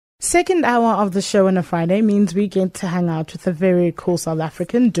Second hour of the show on a Friday means we get to hang out with a very cool South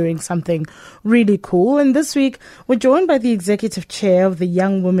African doing something really cool. And this week, we're joined by the executive chair of the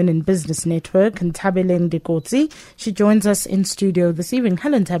Young Women in Business Network, Nthabeleng Dikotsi. She joins us in studio this evening.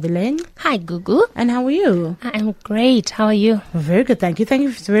 Hello, Nthabeleng. Hi, Gugu. And how are you? I'm great. How are you? Very good, thank you. Thank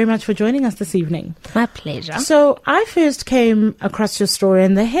you very much for joining us this evening. My pleasure. So I first came across your story,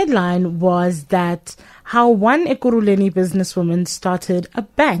 and the headline was that how one Ekurhuleni businesswoman started a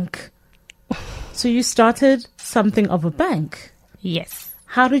bank. So you started something of a bank? Yes.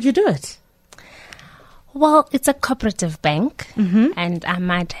 How did you do it? Well, it's a cooperative bank, and I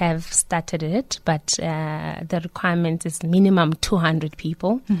might have started it, but the requirement is minimum 200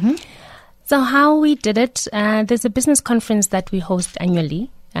 people. So how we did it, there's a business conference that we host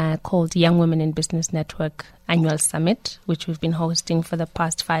annually called Young Women in Business Network Annual Summit, which we've been hosting for the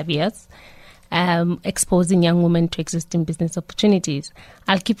past 5 years. Exposing young women to existing business opportunities.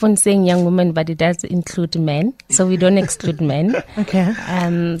 I'll keep on saying young women, but it does include men, so we don't exclude men. Okay.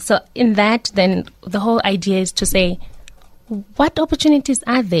 So in that, then the whole idea is to say, what opportunities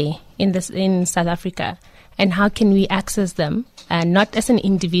are there in South Africa, and how can we access them, not as an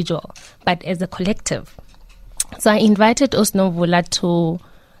individual, but as a collective? So I invited Osnovula to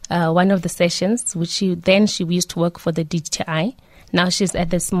one of the sessions, which she used to work for the DTI. Now she's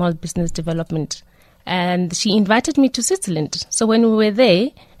at the Small Business Development. And she invited me to Switzerland. So when we were there,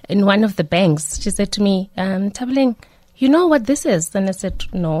 in one of the banks, she said to me, Nthabeleng, you know what this is? And I said,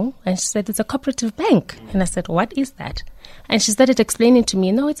 no. And she said, it's a cooperative bank. And I said, what is that? And she started explaining to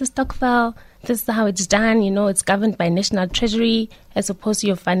me, no, it's a stokvel. This is how it's done. You know, it's governed by National Treasury as opposed to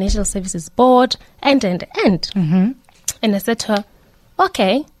your Financial Services Board, and. And I said to her,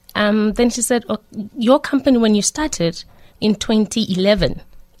 okay. Then she said, your company, when you started, in 2011,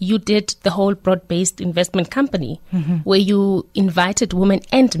 you did the whole broad-based investment company where you invited women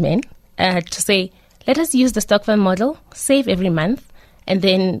and men to say, let us use the stokvel model, save every month, and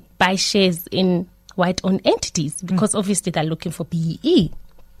then buy shares in white-owned entities because obviously they're looking for BEE.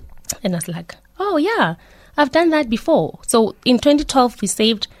 And I was like, oh, yeah, I've done that before. So in 2012, we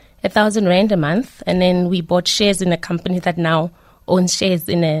saved 1,000 Rand a month, and then we bought shares in a company that now owns shares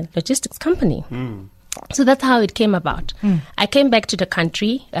in a logistics company. So that's how it came about. I came back to the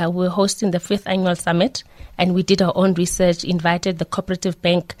country. We were hosting the 5th annual summit, and we did our own research, invited the Cooperative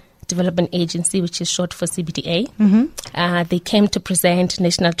Bank Development Agency, which is short for CBDA. They came to present.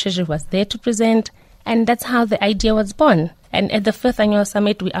 National Treasury was there to present, and that's how the idea was born. And at the 5th annual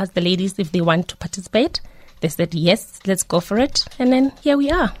summit, we asked the ladies if they want to participate. They said, yes, let's go for it. And then here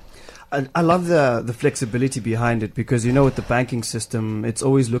we are. I love the flexibility behind it because, you know, with the banking system, it's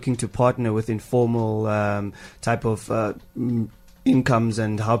always looking to partner with informal type of incomes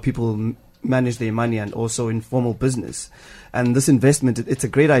and how people manage their money, and also informal business. And this investment, it's a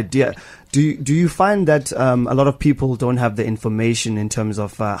great idea. Do you find that a lot of people don't have the information in terms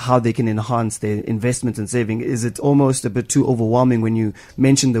of how they can enhance their investment and saving? Is it almost a bit too overwhelming when you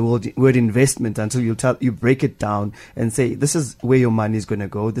mention the word investment until you break it down and say, this is where your money is going to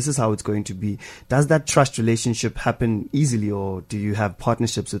go, this is how it's going to be? Does that trust relationship happen easily, or do you have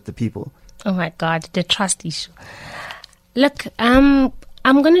partnerships with the people? Oh my God, the trust issue. Look,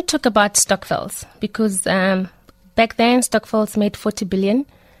 I'm going to talk about stokvels because back then stokvels made 40 billion.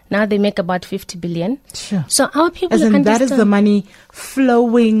 Now they make about 50 billion. Sure. So our people As in understand. that is the money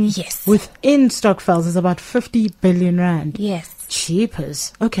flowing Yes. within stokvels is about 50 billion rand. Yes.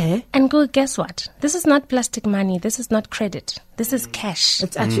 Cheapers. Okay. And go, guess what? This is not plastic money. This is not credit. This is cash.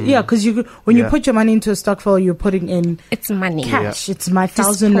 It's actually, because when you put your money into a stokvel, you're putting in It's money. cash. It's my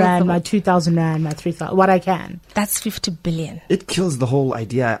 1,000 rand, my 2,000 rand, my 3,000, what I can. That's 50 billion. It kills the whole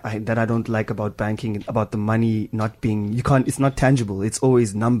idea that I don't like about banking, about the money not being, it's not tangible. It's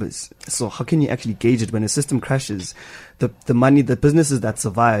always numbers. So how can you actually gauge it when a system crashes? The money, the businesses that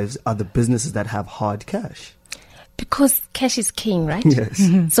survives are the businesses that have hard cash. Because cash is king, right? Yes.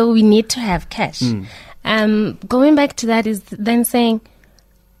 So we need to have cash. Going back to that is then saying,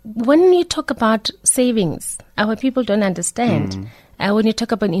 when you talk about savings, our people don't understand. When you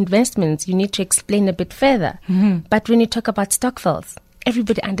talk about investments, you need to explain a bit further. But when you talk about stokvels,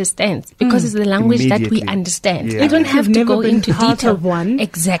 everybody understands because it's the language that we understand. Yeah. You don't have to never go been into part detail. of one.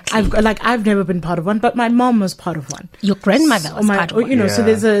 Exactly. I've never been part of one, but my mom was part of one. Your grandmother was part of one. You know, so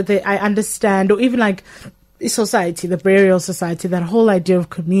I understand, or even like society, the burial society, that whole idea of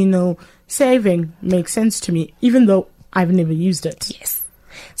communal saving makes sense to me, even though I've never used it. Yes.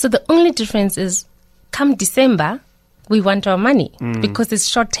 So the only difference is come December, we want our money because it's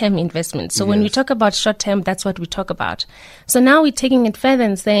short-term investment. So when we talk about short-term, that's what we talk about. So now we're taking it further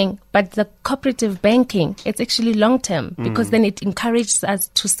and saying, but the cooperative banking, it's actually long-term because then it encourages us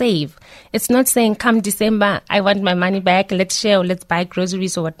to save. It's not saying, come December, I want my money back, let's share or let's buy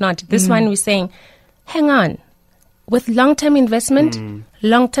groceries or whatnot. This one we're saying, hang on. With long-term investment,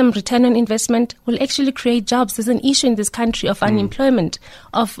 long-term return on investment will actually create jobs. There's an issue in this country of unemployment,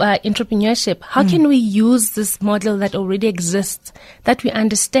 of entrepreneurship. How can we use this model that already exists, that we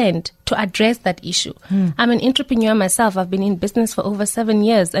understand, to address that issue? I'm an entrepreneur myself. I've been in business for over 7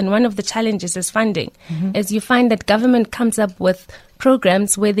 years, and one of the challenges is funding. As you find that government comes up with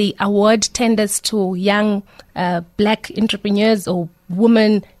programs where they award tenders to young black entrepreneurs or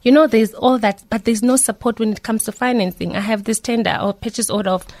women, there's all that, but there's no support when it comes to financing. I have this tender or purchase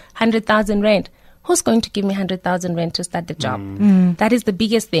order of 100,000 rand. Who's going to give me 100,000 rand to start the job? That is the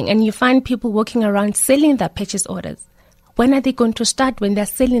biggest thing. And you find people walking around selling their purchase orders. When are they going to start? When they're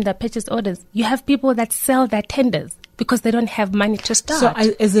selling their purchase orders, you have people that sell their tenders because they don't have money to start. So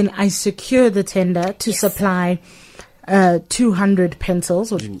I secure the tender to supply 200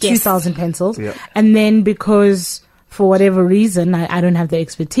 pencils or 2,000 pencils. Yeah. And then because for whatever reason, I don't have the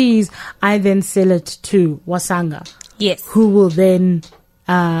expertise, I then sell it to Wasanga. Yes. Who will then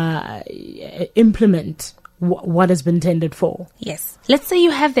implement what has been tendered for. Yes. Let's say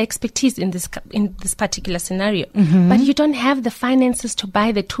you have the expertise in this particular scenario, but you don't have the finances to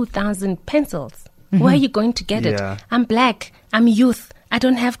buy the 2,000 pencils. Where are you going to get it? I'm black. I'm youth. I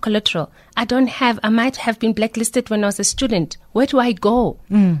don't have collateral. I might have been blacklisted when I was a student. Where do I go?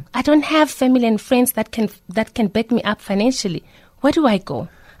 I don't have family and friends that can back me up financially. Where do I go?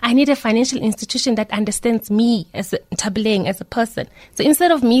 I need a financial institution that understands me as a person. So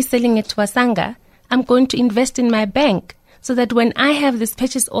instead of me selling it to Wasanga, I'm going to invest in my bank so that when I have this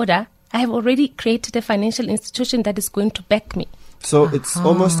purchase order, I have already created a financial institution that is going to back me. So it's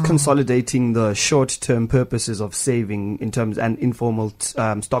almost consolidating the short-term purposes of saving in terms and informal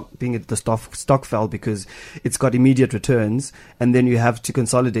stock, being at the stokvel, because it's got immediate returns, and then you have to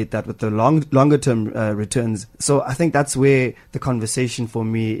consolidate that with the longer-term returns. So I think that's where the conversation for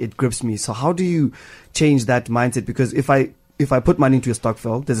me, it grips me. So how do you change that mindset? Because if I put money into a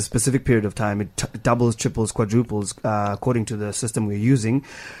stokvel, there's a specific period of time. It doubles, triples, quadruples according to the system we're using.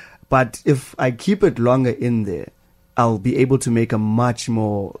 But if I keep it longer in there, I'll be able to make a much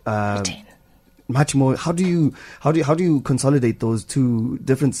more. How do you consolidate those two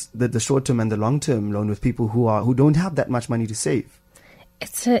different, the short term and the long term loan with people who don't have that much money to save?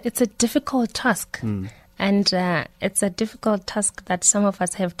 It's a difficult task, and it's a difficult task that some of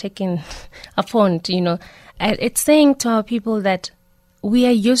us have taken upon. It's saying to our people that we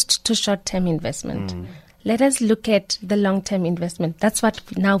are used to short term investment. Let us look at the long term investment. That's what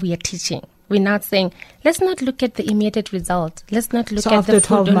now we are teaching. We're not saying, let's not look at the immediate result. Let's not look at the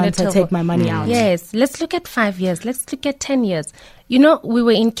food on the table. So after 12 months, I take my money out. Yes. Let's look at 5 years. Let's look at 10 years. We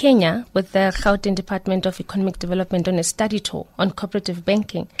were in Kenya with the Gauteng Department of Economic Development on a study tour on cooperative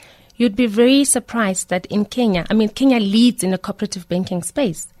banking. You'd be very surprised that in Kenya, Kenya leads in the cooperative banking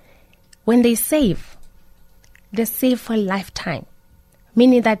space. When they save for a lifetime,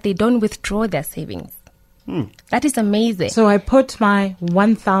 meaning that they don't withdraw their savings. That is amazing. So I put my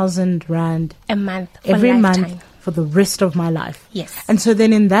 1,000 rand a month every month for the rest of my life. Yes. And so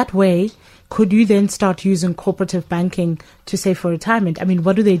then in that way, could you then start using cooperative banking to save for retirement?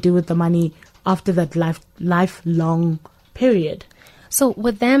 What do they do with the money after that lifelong period? So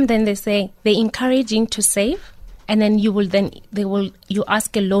with them, then they say they encourage you to save. And then you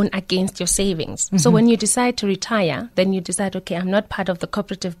ask a loan against your savings. So when you decide to retire, then you decide, okay, I'm not part of the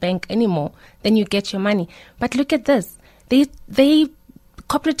cooperative bank anymore. Then you get your money. But look at this. The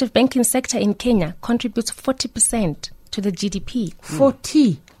cooperative banking sector in Kenya contributes 40% to the GDP.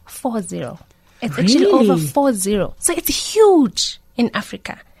 40? 40. It's actually over 40. So it's huge in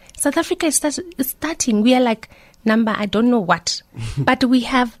Africa. South Africa is starting. We are like number, I don't know what. But we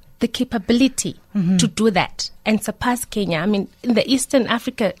have the capability to do that and surpass Kenya. In the Eastern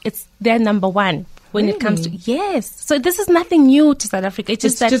Africa, they're number one when it comes to, yes. So this is nothing new to South Africa.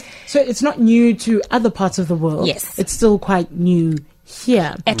 So it's not new to other parts of the world. Yes. It's still quite new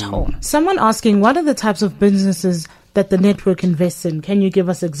here. At home. Someone asking, what are the types of businesses that the network invests in? Can you give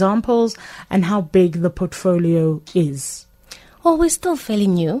us examples and how big the portfolio is? Well, we're still fairly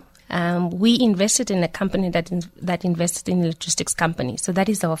new. We invested in a company that invested in a logistics company. So that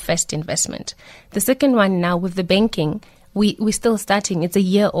is our first investment. The second one now with the banking, we're still starting. It's a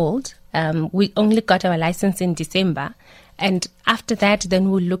year old. We only got our license in December. And after that,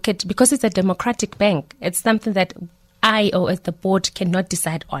 then we'll look at, because it's a democratic bank, it's something that I or as the board cannot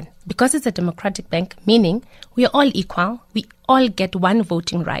decide on. because it's a democratic bank, meaning we are all equal, we all get one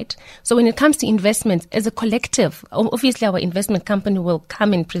voting right. So when it comes to investments, as a collective, obviously our investment company will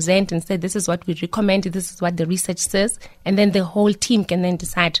come and present and say, this is what we recommend, this is what the research says, and then the whole team can then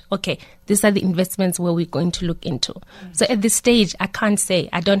decide, okay, these are the investments where we're going to look into. So at this stage, I can't say,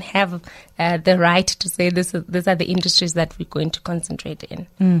 I don't have the right to say these are the industries that we're going to concentrate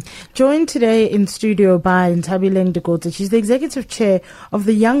in. Joined today in studio by Nthabileng Dikotsi. She's the executive chair of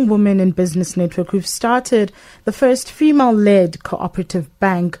the Young Women in Business Network, who've started the first female-led cooperative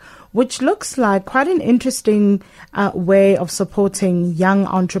bank, which looks like quite an interesting way of supporting young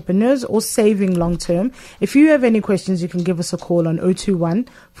entrepreneurs or saving long term. If you have any questions, you can give us a call on 021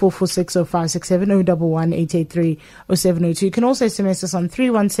 446 0567 011 883 0702. You can also SMS us on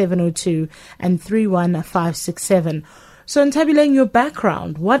 31702 and 31567. So, Nthabileng, your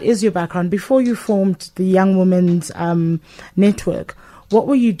background, what is your background? Before you formed the Young Women's Network, what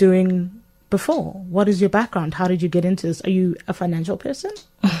were you doing before? What is your background? How did you get into this? Are you a financial person?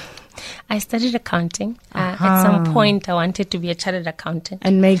 I studied accounting. At some point, I wanted to be a chartered accountant.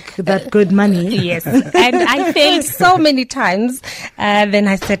 And make that good money. Yes. And I failed so many times. Then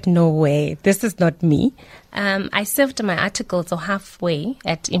I said, no way, this is not me. I served my articles halfway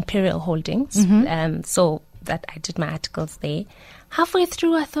at Imperial Holdings. So that I did my articles there. Halfway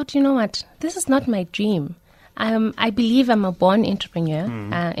through, I thought, you know what, this is not my dream. I believe I'm a born entrepreneur.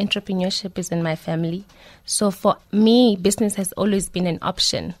 Entrepreneurship is in my family. So for me, business has always been an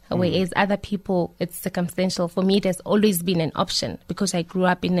option, whereas other people, it's circumstantial. For me, it has always been an option because I grew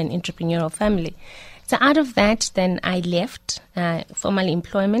up in an entrepreneurial family. So out of that, then I left formal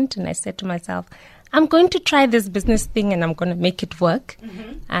employment and I said to myself, I'm going to try this business thing and I'm going to make it work.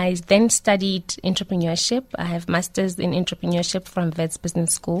 I then studied entrepreneurship. I have masters in entrepreneurship from Wits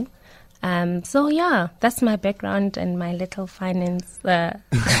Business School. So yeah, that's my background and my little finance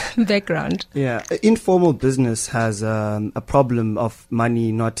background. Yeah, informal business has a problem of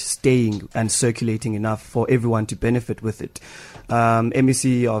money not staying and circulating enough for everyone to benefit with it.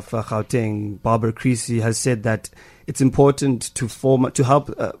 MEC of Gauteng, Barbara Creasy, has said that it's important to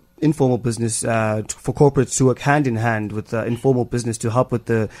help informal business, for corporates to work hand in hand with informal business to help with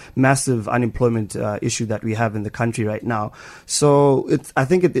the massive unemployment issue that we have in the country right now. So I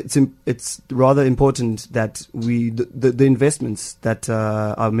think it's rather important that the investments that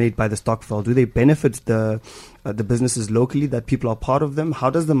are made by the Stokvel, do they benefit the businesses locally, that people are part of them?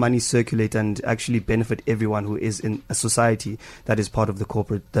 How does the money circulate and actually benefit everyone who is in a society that is part of the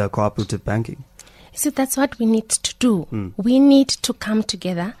cooperative banking? So that's what we need to do. We need to come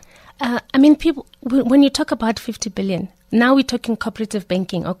together. People, when you talk about 50 billion, now we're talking cooperative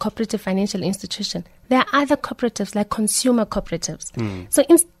banking or cooperative financial institution. There are other cooperatives like consumer cooperatives. So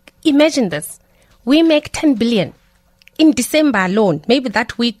imagine this. We make 10 billion in December alone, maybe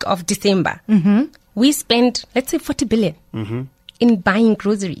that week of December. We spend, let's say, 40 billion in buying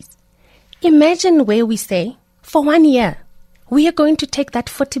groceries. Imagine where we say, for 1 year, we are going to take that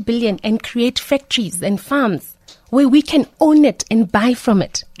 40 billion and create factories and farms where we can own it and buy from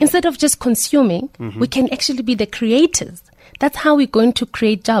it. Instead of just consuming, we can actually be the creators. That's how we're going to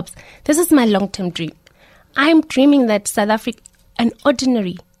create jobs. This is my long-term dream. I'm dreaming that South Africa, an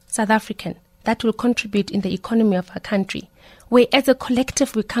ordinary South African, that will contribute in the economy of our country, where as a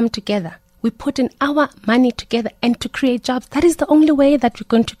collective we come together, we put in our money together and to create jobs. That is the only way that we're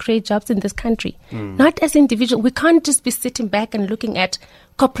going to create jobs in this country. Not as individuals. We can't just be sitting back and looking at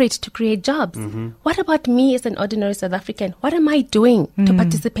corporate to create jobs. What about me as an ordinary South African? What am I doing to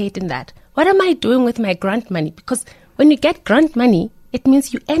participate in that? What am I doing with my grant money? Because when you get grant money, it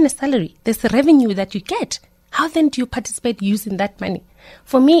means you earn a salary. There's a revenue that you get. How then do you participate using that money?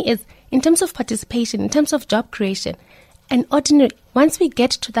 For me, is in terms of participation, in terms of job creation, an ordinary, once we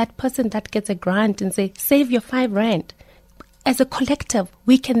get to that person that gets a grant and say, save your 5 rand, as a collective,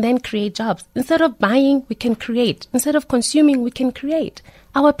 we can then create jobs. Instead of buying, we can create. Instead of consuming, we can create.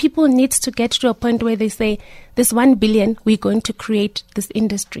 Our people need to get to a point where they say, this 1 billion, we're going to create this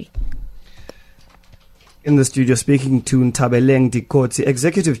industry. In the studio, speaking to Nthabileng Dikotsi,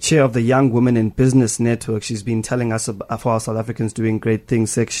 Executive Chair of the Young Women in Business Network. She's been telling us about our South Africans doing great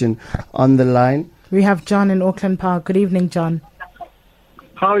things section on the line. We have John in Auckland Park. Good evening, John.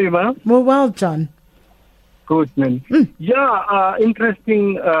 How are you, ma'am? Well, John. Good, man. Yeah,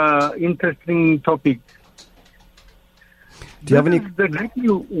 interesting topic. Do you have any? This is exactly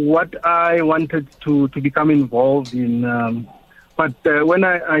what I wanted to become involved in. But when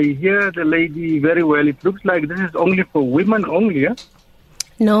I hear the lady very well, it looks like this is only for women only, yeah?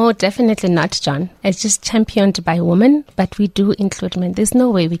 No, definitely not, John. It's just championed by women, but we do include men. There's no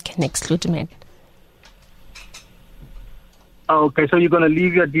way we can exclude men. Okay, so you're going to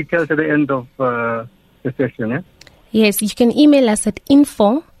leave your details at the end of the session, yeah? Yes, you can email us at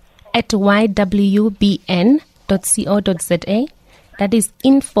info@ywbn.co.za. That is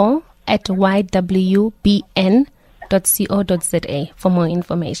info@ywbn.co.za for more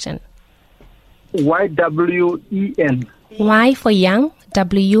information. YWEN. Y for young,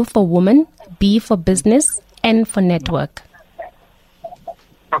 W for woman, B for business, N for network.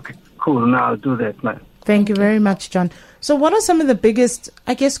 Okay, cool. Now I'll do that, man. Thank you very much, John. So what are some of the biggest,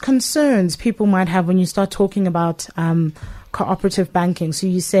 I guess, concerns people might have when you start talking about cooperative banking? So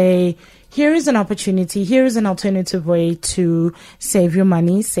you say, here is an opportunity, here is an alternative way to save your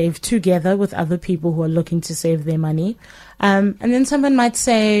money, save together with other people who are looking to save their money. And then someone might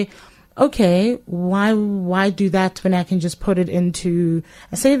say, okay, why do that when I can just put it into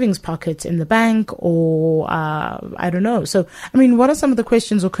a savings pocket in the bank or, I don't know. So, I mean, what are some of the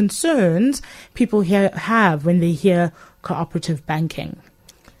questions or concerns people here have when they hear cooperative banking?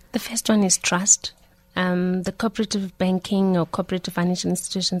 The first one is trust. The cooperative banking or cooperative financial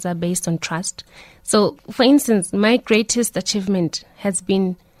institutions are based on trust. So, for instance, my greatest achievement has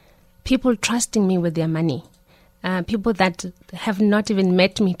been people trusting me with their money. People that have not even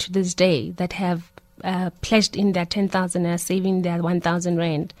met me to this day, that have pledged in their 10,000 and are saving their 1,000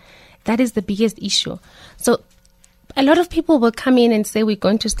 rand. That is the biggest issue. So a lot of people will come in and say, we're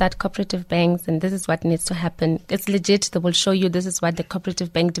going to start cooperative banks and this is what needs to happen. It's legit. They will show you this is what the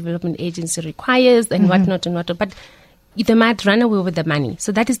Cooperative Bank Development Agency requires and whatnot and whatnot. But they might run away with the money.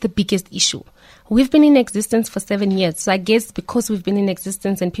 So that is the biggest issue. We've been in existence for 7 years. So I guess because we've been in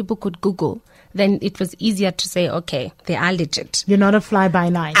existence and people could Google, then it was easier to say, okay, they are legit. You're not a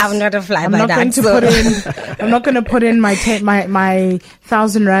fly-by-night. I'm not a fly-by-night. I'm not going to put in my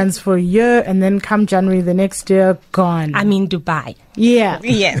 1,000 rands for a year and then come January the next year, gone. I'm in Dubai. Yeah.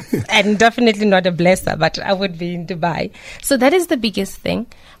 Yes. And definitely not a blesser, but I would be in Dubai. So that is the biggest thing.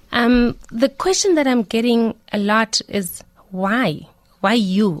 The question that I'm getting a lot is why? Why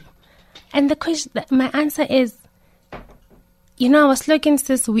you? And my answer is, our slogan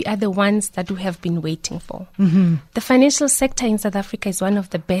says we are the ones that we have been waiting for. Mm-hmm. The financial sector in South Africa is one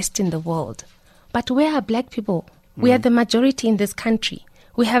of the best in the world. But where are black people? We are the majority in this country.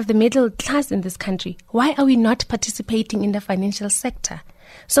 We have the middle class in this country. Why are we not participating in the financial sector?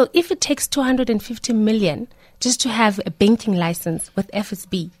 So if it takes 250 million just to have a banking license with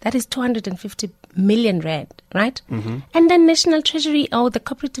FSB, that is 250 million rand, right? Mm-hmm. And then National Treasury or the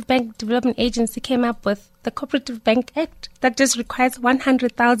Cooperative Bank Development Agency came up with the Cooperative Bank Act that just requires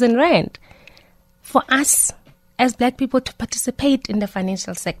 100,000 rand for us as black people to participate in the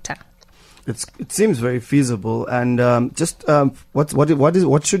financial sector. It seems very feasible, and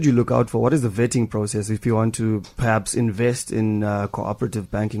what should you look out for? What is the vetting process if you want to perhaps invest in cooperative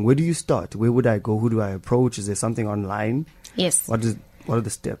banking? Where do you start? Where would I go? Who do I approach? Is there something online? Yes. What are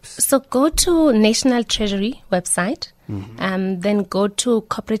the steps? So go to National Treasury website, then go to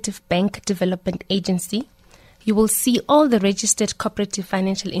Cooperative Bank Development Agency. You will see all the registered cooperative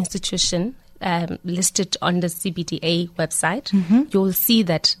financial institution listed on the CBDA website. Mm-hmm. You will see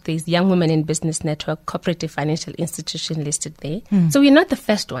that there's Young Women in Business Network Cooperative Financial Institution listed there. So we're not the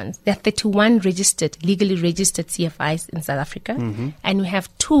first ones. There are 31 legally registered CFIs in South Africa, and we have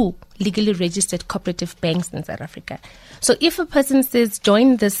 2 legally registered cooperative banks in South Africa. So if a person says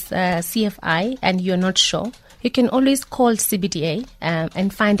join this CFI and you're not sure, you can always call CBDA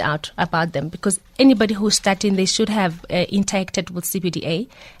and find out about them, because anybody who's starting, they should have interacted with CBDA,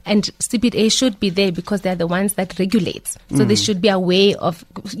 and CBDA should be there because they're the ones that regulates. So they should be aware of,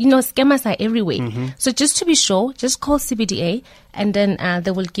 scammers are everywhere. So just to be sure, just call CBDA and then they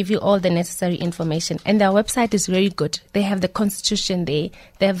will give you all the necessary information. And their website is very good. They have the constitution there.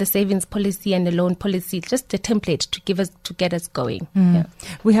 They have the savings policy and the loan policy, just a template to get us going. Yeah.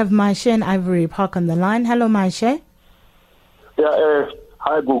 We have Maisha in Ivory Park on the line. Hello, Maisha. Yeah,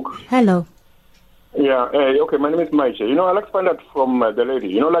 hi, Gook. Hello. Yeah, okay, my name is Maisha. I'd like to find out from the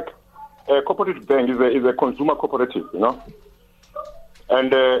lady, a cooperative bank is a consumer cooperative,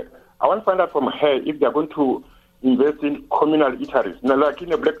 And I want to find out from her if they're going to invest in communal eateries. Like in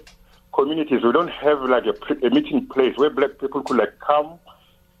the black communities, we don't have like a meeting place where black people could come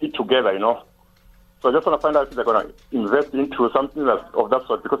eat together, So I just want to find out if they're going to invest into something of that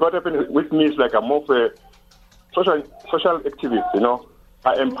sort. Because what happens with me is like I'm more of a social activist,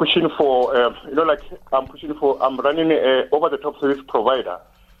 I am pushing for, I'm running a over-the-top service provider.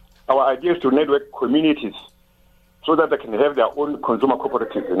 Our idea is to network communities so that they can have their own consumer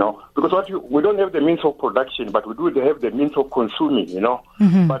cooperatives, Because we don't have the means of production, but we do have the means of consuming,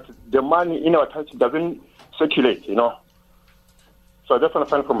 But the money in our country doesn't circulate, So I just want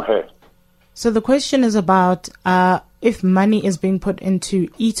to find from her. So the question is about if money is being put into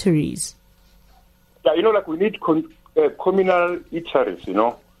eateries? Yeah, like we need communal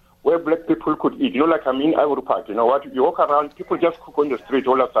eateries, where black people could eat. Like I'm in Ivory Park, what you walk around, people just cook on the street,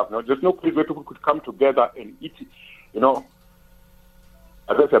 all that stuff. There's no place where people could come together and eat, I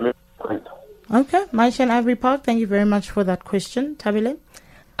guess I mean, Okay, Maisha in Ivory Park, thank you very much for that question. Tabile?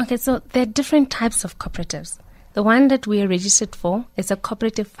 Okay, so there are different types of cooperatives. The one that we are registered for is a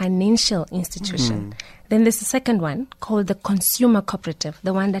cooperative financial institution. Then there's the second one called the consumer cooperative,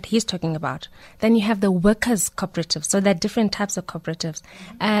 the one that he's talking about. Then you have the workers cooperative. So there are different types of cooperatives.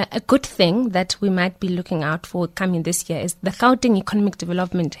 A good thing that we might be looking out for coming this year is the Gauteng Economic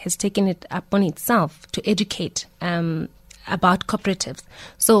Development has taken it upon itself to educate about cooperatives.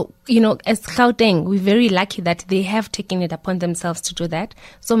 So, as Gauteng, we're very lucky that they have taken it upon themselves to do that.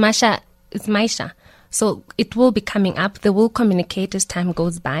 So it's Maisha. So it will be coming up. They will communicate as time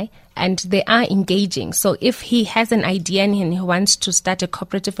goes by, and they are engaging. So if he has an idea and he wants to start a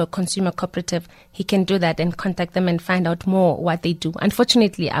cooperative or consumer cooperative, he can do that and contact them and find out more what they do.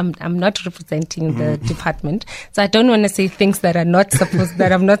 Unfortunately, I'm not representing the department, so I don't want to say things that I'm not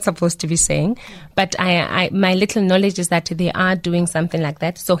supposed to be saying. But my little knowledge is that they are doing something like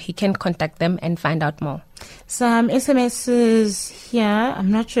that, so he can contact them and find out more. Some SMSs here.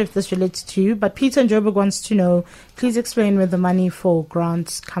 I'm not sure if this relates to you, but Peter in Joburg wants to know, please explain where the money for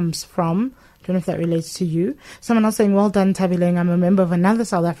grants comes from. Don't know if that relates to you. Someone else saying, well done, Tabileng. I'm a member of another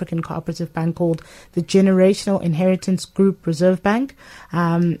South African cooperative bank called the Generational Inheritance Group Reserve Bank,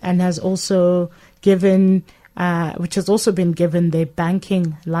 and has also given, which has also been given their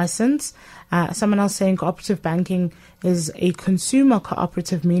banking license. Someone else saying cooperative banking is a consumer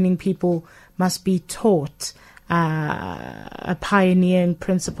cooperative, meaning people must be taught pioneering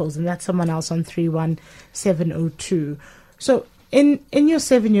principles, and that's someone else on 31702. So in your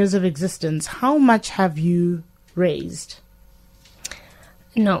 7 years of existence, how much have you raised?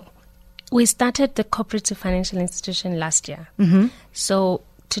 No, we started the cooperative financial institution last year. So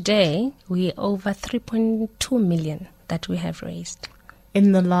today we over 3.2 million that we have raised.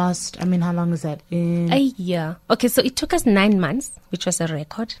 In the last, how long is that? A year. Okay, so it took us 9 months, which was a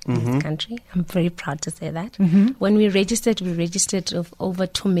record in this country. I'm very proud to say that. When we registered of over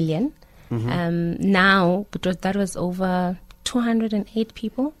 2 million. Now, that was over 208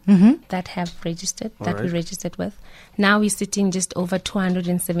 people that have registered, we registered with. Now we're sitting just over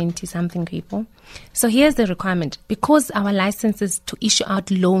 270 something people. So here's the requirement. Because our license is to issue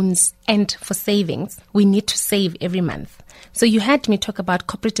out loans and for savings, we need to save every month. So you had me talk about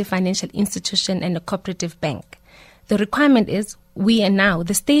cooperative financial institution and a cooperative bank. The requirement is we are now,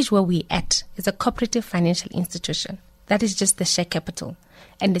 the stage where we're at is a cooperative financial institution. That is just the share capital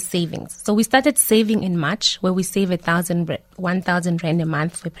and the savings. So we started saving in March, where we save 1,000 Rand a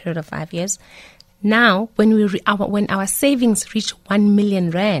month for a period of 5 years. Now, when our savings reach 1 million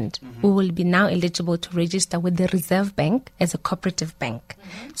Rand, we will be now eligible to register with the Reserve Bank as a cooperative bank.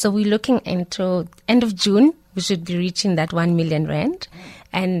 So we're looking into end of June, we should be reaching that 1 million Rand.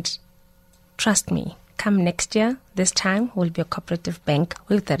 And trust me, come next year, this time, we'll be a cooperative bank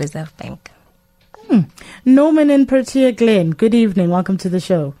with the Reserve Bank. Norman in Protea Glen, good evening. Welcome to the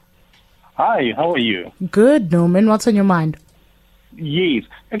show. Hi, how are you? Good, Norman. What's on your mind? Yes.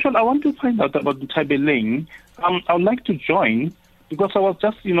 Actually, I want to find out about the Tabileng. I would like to join because I was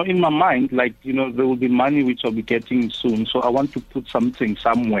just, in my mind, there will be money which I'll be getting soon. So I want to put something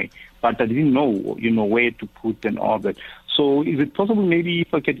somewhere, but I didn't know, where to put and all that. So is it possible maybe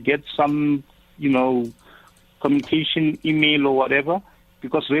if I could get some, communication, email or whatever?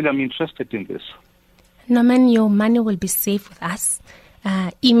 Because really I'm interested in this. Norman, your money will be safe with us.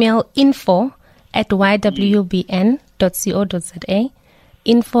 Email info@ywbn.co.za,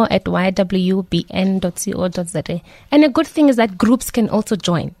 info@ywbn.co.za. And a good thing is that groups can also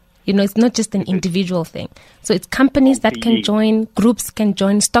join. It's not just an individual thing. So it's companies that can join, groups can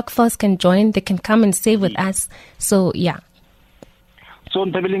join, stokvels can join, they can come and save with us. So, yeah. So,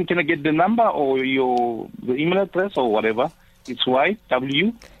 Tabileng, can I get the number or the email address or whatever? It's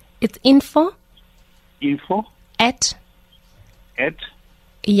YW? It's info at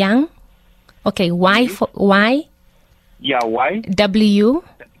young. Okay, Y for Y. Yeah, Y. W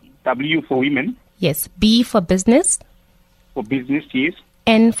for women. Yes. B for business. For business, yes.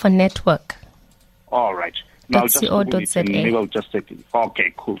 N for network. All right. Now .co.za. Maybe I'll just take it.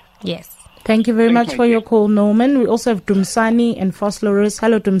 Okay, cool. Yes. Thank you very much for your call, Norman. We also have Dumsani and Vosloorus.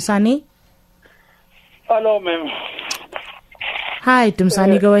 Hello, Dumsani. Hello, ma'am. Hi,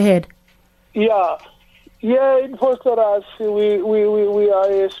 Dumsani. Go ahead. Yeah, in Vosloorus, we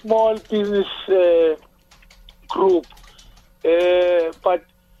are a small business group. But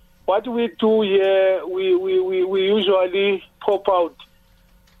what we do here, we usually pop out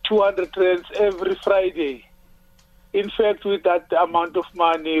 200 rands every Friday. In fact, with that amount of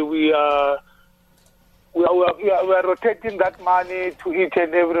money, we are rotating that money to each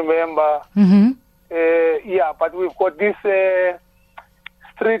and every member. But we've got this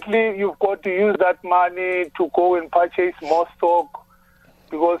strictly, you've got to use that money to go and purchase more stock,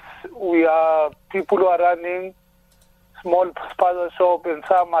 because people who are running small spaza shop, and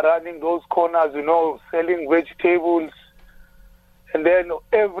some are running those corners, selling vegetables. And then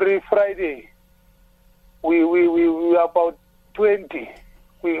every Friday, we about 20.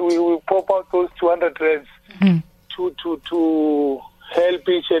 We pop out those 200 rands to help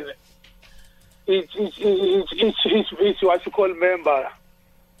each what you call member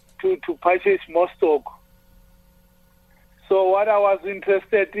to purchase more stock. So what I was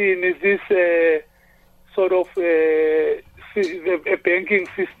interested in is this sort of a banking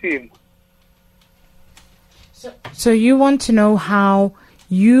system. So you want to know how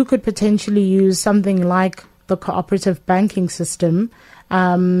you could potentially use something like the cooperative banking system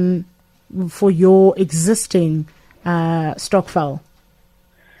for your existing stokvel?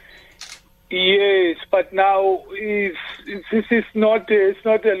 Yes, but now it's not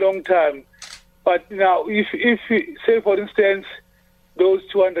a long time. But now, if say for instance, those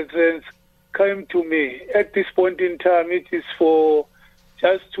 200 rands came to me at this point in time, it is for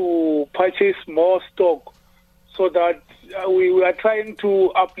just to purchase more stock, so that we are trying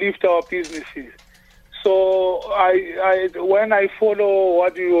to uplift our businesses. So when I follow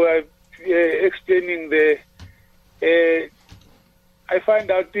what you are explaining there, I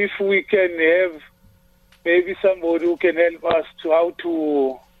find out if we can have maybe somebody who can help us to how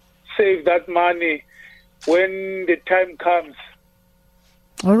to save that money when the time comes.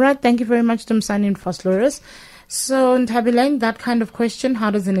 All right. Thank you very much, Dumsani Vosloorus. So, Ntabileng, that kind of question, how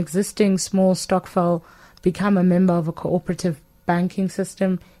does an existing small stokvel become a member of a cooperative banking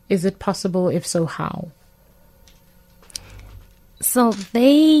system? Is it possible? If so, how? So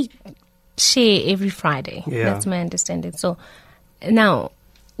they share every Friday. Yeah. That's my understanding. So now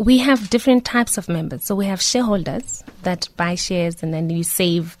we have different types of members. So we have shareholders that buy shares and then you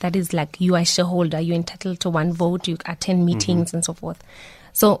save. That is like you are a shareholder. You're entitled to one vote. You attend meetings and so forth.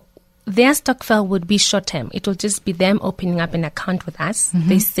 So their stokvel would be short term. It will just be them opening up an account with us.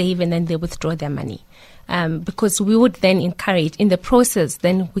 They save and then they withdraw their money. Because we would then encourage, in the process,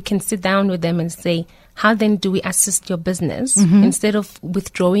 then we can sit down with them and say, how then do we assist your business? Instead of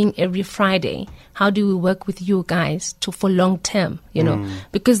withdrawing every Friday, how do we work with you guys for long term,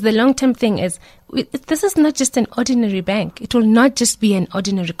 Because the long term thing is, this is not just an ordinary bank. It will not just be an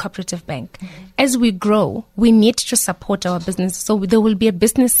ordinary cooperative bank. As we grow, we need to support our business. So there will be a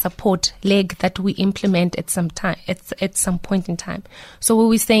business support leg that we implement at some time, at some point in time. So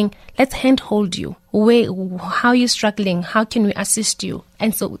we're saying, let's handhold you. How are you struggling? How can we assist you?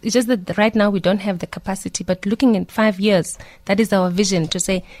 And so it's just that right now we don't have the capacity, but looking in 5 years, that is our vision, to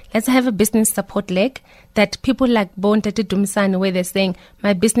say, let's have a business support leg that people like Bontate Dumsani, where they're saying,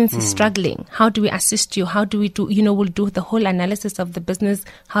 my business is struggling. How do we assist you? How do we do, we'll do the whole analysis of the business.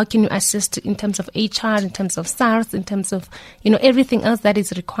 How can you assist in terms of HR, in terms of SARS, in terms of, everything else that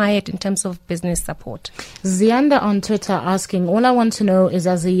is required in terms of business support. Zianda on Twitter asking, all I want to know is,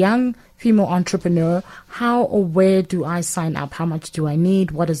 as a young female entrepreneur, how or where do I sign up? How much do I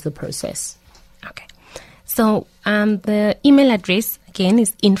need? What is the process? Okay. So the email address, again,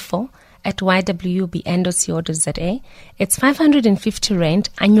 is info@ywbn.co.za. It's 550 rand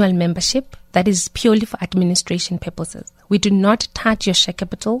annual membership. That is purely for administration purposes. We do not touch your share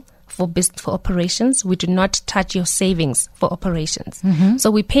capital for operations. We do not touch your savings for operations. So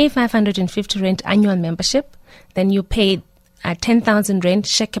we pay 550 rand annual membership. Then you pay 10,000 rand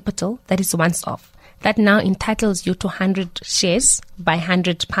share capital. That is once off. That now entitles you to 100 shares by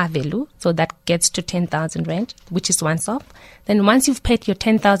 100 par value. So that gets to 10,000 rand, which is once off. Then once you've paid your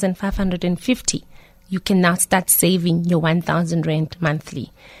 10,550, you can now start saving your 1,000 rand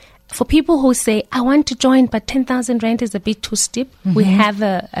monthly. For people who say, I want to join, but 10,000 rand is a bit too steep, we have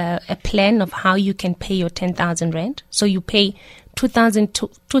a plan of how you can pay your 10,000 rand. So you pay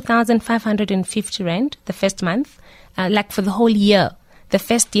 2,550 rand the first month, like for the whole year. The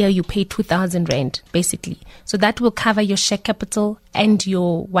first year you pay 2,000 rand, basically. So that will cover your share capital and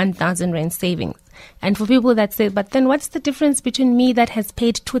your 1,000 rand savings. And for people that say, but then what's the difference between me that has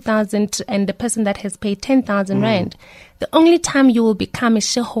paid 2,000 and the person that has paid 10,000 rand? The only time you will become a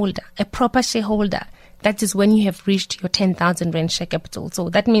shareholder, a proper shareholder, that is when you have reached your 10,000 rand share capital. So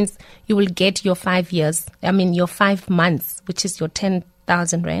that means you will get your 5 months, which is your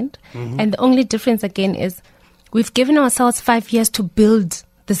 10,000 rand. And the only difference again is, we've given ourselves 5 years to build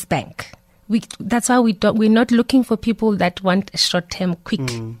this bank. That's why we're not looking for people that want a short-term quick.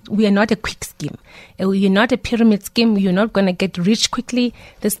 We are not a quick scheme. You're not a pyramid scheme. You're not going to get rich quickly.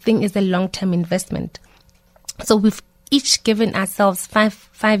 This thing is a long-term investment. So we've each given ourselves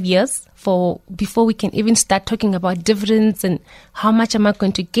five years before we can even start talking about dividends and how much am I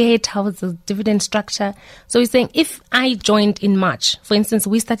going to get, how is the dividend structure. So we're saying if I joined in March, for instance,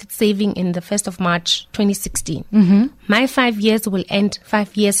 we started saving in the 1st of March 2016. My 5 years will end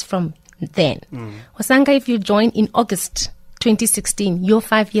 5 years from then. Wasanga, if you join in August 2016, your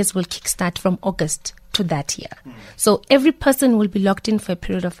 5 years will kickstart from August to that year. So every person will be locked in for a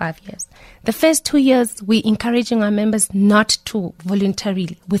period of 5 years. The first 2 years, we're encouraging our members not to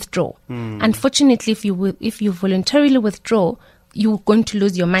voluntarily withdraw. Unfortunately, if you voluntarily withdraw, you're going to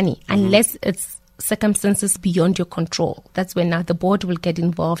lose your money unless it's circumstances beyond your control. That's when now the board will get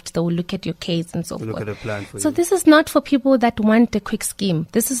involved. They will look at your case and so forth. Look at a plan for you. So this is not for people that want a quick scheme.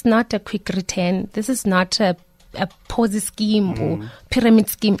 This is not a quick return. This is not a Ponzi scheme or pyramid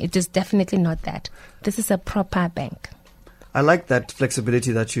scheme. It is definitely not that. This is a proper bank. I like that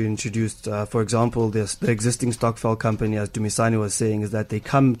flexibility that you introduced. For example, the existing Stokvel company, as Dumisani was saying, is that they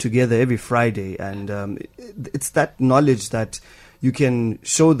come together every Friday, and it's that knowledge that you can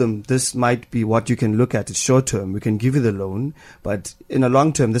show them this might be what you can look at. It's short term. We can give you the loan, but in a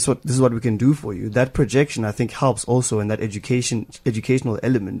long term, this is what we can do for you. That projection, I think, helps also in that educational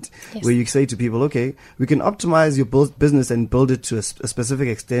element, where you say to people, okay, we can optimize your business and build it to a specific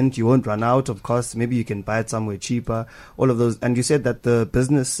extent. You won't run out of costs. Maybe you can buy it somewhere cheaper. All of those. And you said that the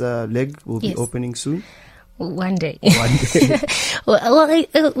business leg will be opening soon. One day. Well,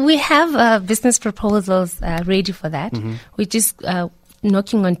 we have business proposals ready for that. We're just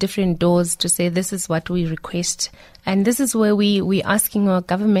knocking on different doors to say this is what we request. And this is where we're asking our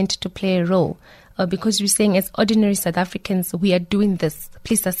government to play a role. Because we're saying as ordinary South Africans, we are doing this.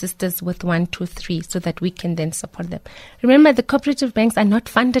 Please assist us with 1, 2, 3 so that we can then support them. Remember, the cooperative banks are not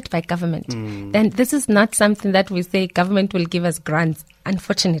funded by government. Then this is not something that we say government will give us grants,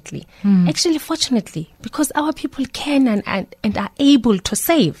 unfortunately. Actually, fortunately, because our people can and are able to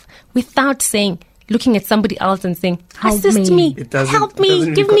save without looking at somebody else and saying, assist me, help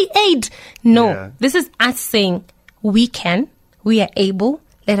me, give me aid. No, this is us saying we can, we are able.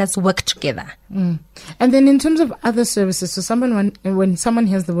 Let us work together. And then in terms of other services, so when someone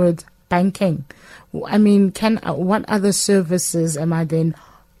hears the word banking, I mean, what other services am I then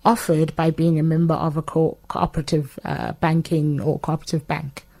offered by being a member of a cooperative banking or cooperative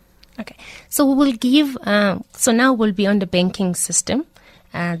bank? Okay, so we will give, so now we'll be on the banking system.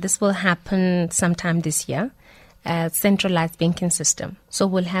 This will happen sometime this year. Centralized banking system. So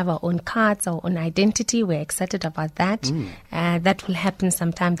we'll have our own cards, our own identity. We're excited about that. That will happen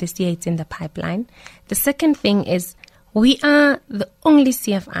sometime this year. It's in the pipeline. The second thing is we are the only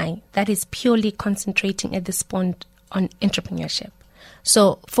CFI that is purely concentrating at this point on entrepreneurship.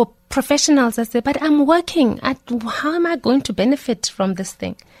 So for professionals that say, but I'm working, how am I going to benefit from this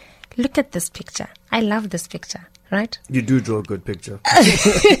thing? Look at this picture. I love this picture, right? You do draw a good picture.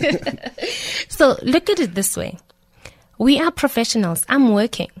 So look at it this way. We are professionals. I'm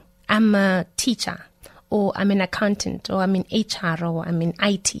working. I'm a teacher, or I'm an accountant, or I'm in HR, or I'm in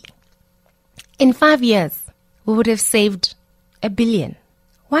IT. In 5 years, we would have saved 1 billion,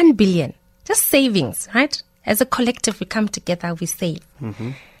 1 billion, just savings, right? As a collective, we come together, we save.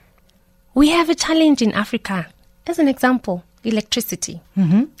 We have a challenge in Africa. As an example, electricity.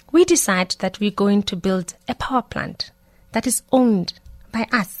 We decide that we're going to build a power plant that is owned by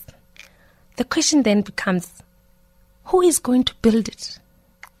us. The question then becomes, who is going to build it?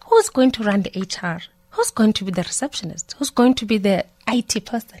 Who is going to run the HR? Who's going to be the receptionist? Who's going to be the IT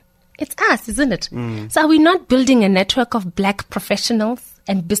person? It's us, isn't it? So are we not building a network of black professionals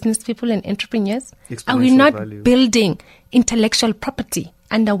and business people and entrepreneurs? Are we not building intellectual property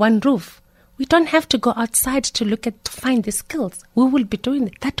under one roof? We don't have to go outside to find the skills. We will be doing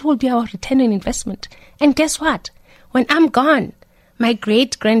it. That will be our return on investment. And guess what? When I'm gone, my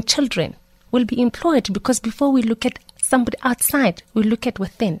great-grandchildren will be employed, because before we look at somebody outside, we look at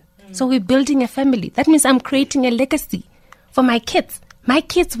within. So we're building a family. That means I'm creating a legacy for my kids. My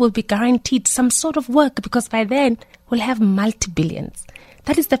kids will be guaranteed some sort of work, because by then we'll have multi-billions.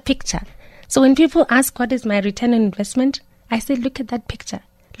 That is the picture. So when people ask what is my return on investment, I say, look at that picture.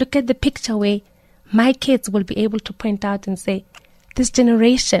 Look at the picture where my kids will be able to point out and say, this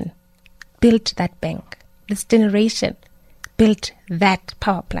generation built that bank. This generation built that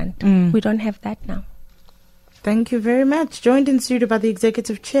power plant. We don't have that now. Thank you very much. Joined in studio by the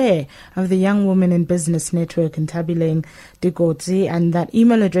Executive Chair of the Young Women in Business Network, Ntabileng Dikotsi, and that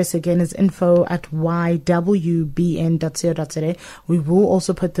email address again is info@ywbn.co.za. We will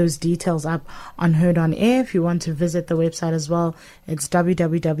also put those details up on Heard on Air. If you want to visit the website as well, it's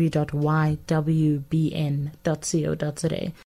www.ywbn.co.za.